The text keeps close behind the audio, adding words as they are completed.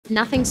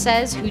Nothing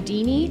says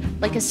Houdini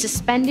like a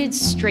suspended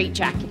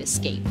straitjacket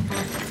escape.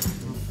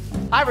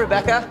 Hi,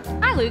 Rebecca.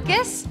 Hi,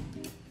 Lucas.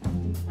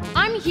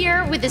 I'm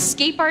here with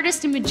escape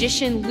artist and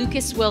magician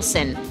Lucas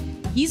Wilson.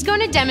 He's going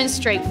to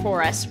demonstrate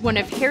for us one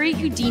of Harry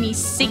Houdini's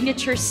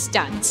signature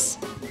stunts.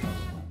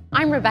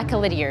 I'm Rebecca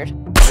Lydiard.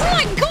 Oh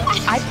my God!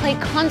 I play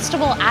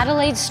Constable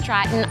Adelaide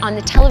Stratton on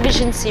the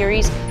television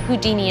series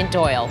Houdini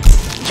Doyle.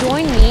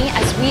 Join me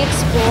as we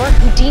explore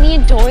Houdini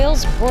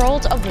Doyle's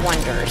world of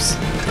wonders.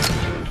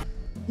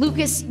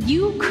 Lucas,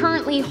 you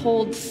currently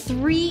hold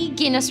 3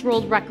 Guinness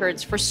World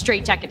Records for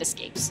straitjacket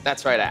escapes.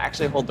 That's right, I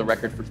actually hold the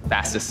record for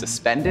fastest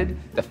suspended,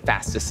 the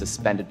fastest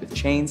suspended with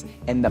chains,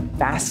 and the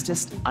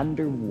fastest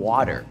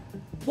underwater.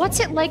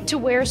 What's it like to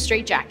wear a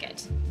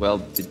straitjacket? Well,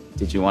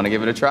 did you want to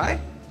give it a try?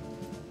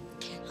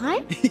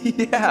 Hi?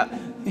 Yeah,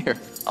 here,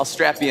 I'll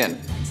strap you in.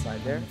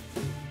 Slide there.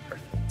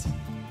 Perfect.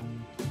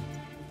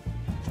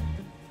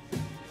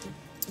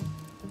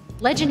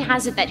 Legend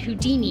has it that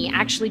Houdini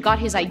actually got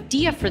his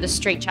idea for the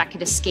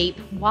straitjacket escape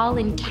while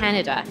in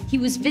Canada. He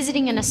was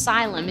visiting an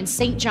asylum in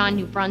St. John,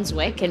 New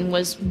Brunswick, and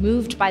was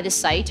moved by the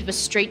sight of a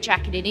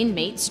straitjacketed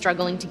inmate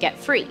struggling to get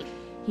free.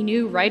 He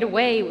knew right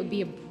away it would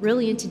be a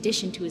brilliant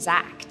addition to his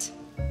act.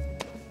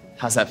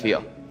 How's that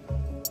feel?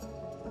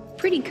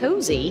 Pretty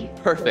cozy.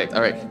 Perfect.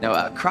 All right,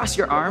 now cross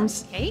your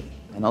arms. Okay.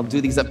 And I'll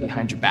do these up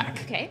behind your back.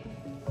 Okay.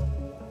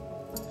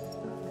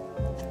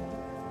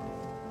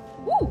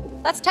 Ooh,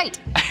 that's tight.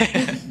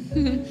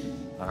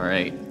 All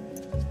right.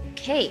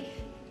 Okay.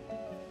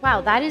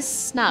 Wow, that is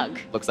snug.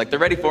 Looks like they're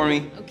ready for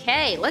me.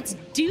 Okay, let's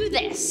do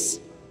this.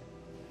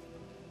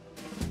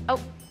 Oh,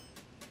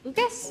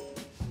 Lucas?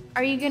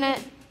 Are you gonna,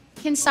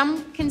 is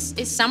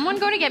someone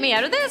going to get me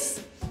out of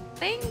this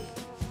thing,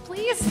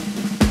 please?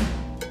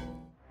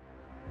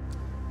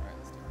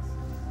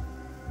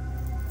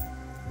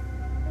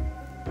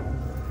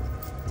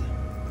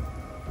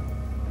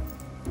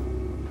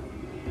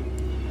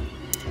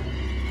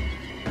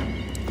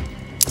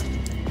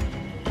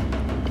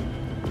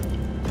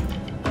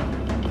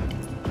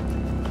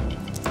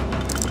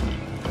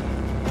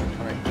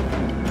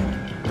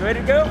 You ready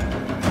to go?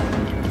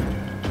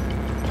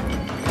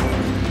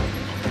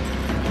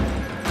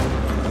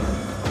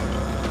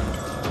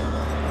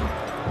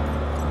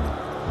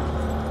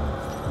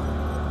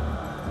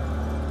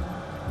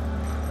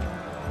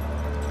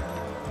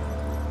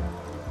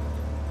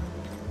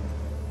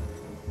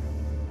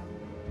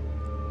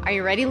 Are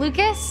you ready,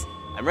 Lucas?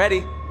 I'm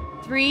ready.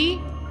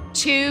 3,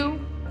 2,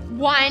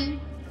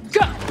 1, go!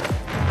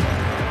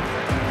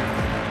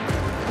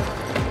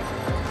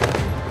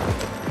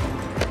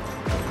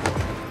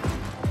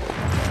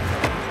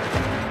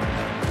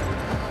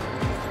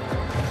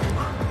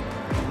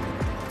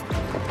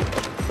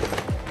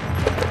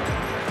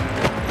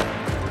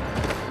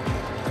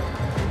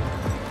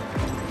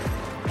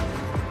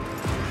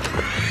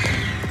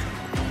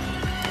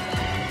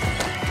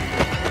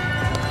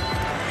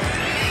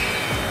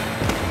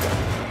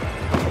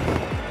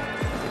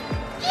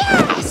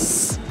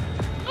 Yes!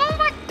 Oh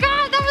my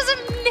God, that was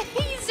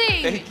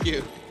amazing! Thank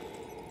you.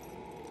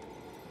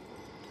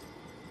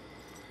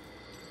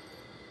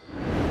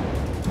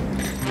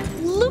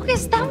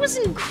 Lucas, that was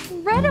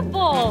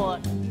incredible!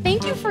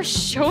 Thank you for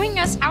showing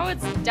us how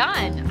it's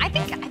done. I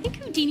think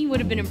Houdini would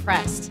have been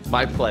impressed.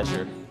 My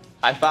pleasure.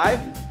 High five?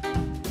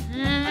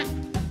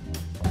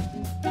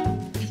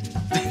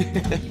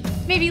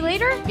 Maybe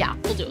later? Yeah,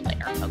 we'll do it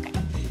later. Okay.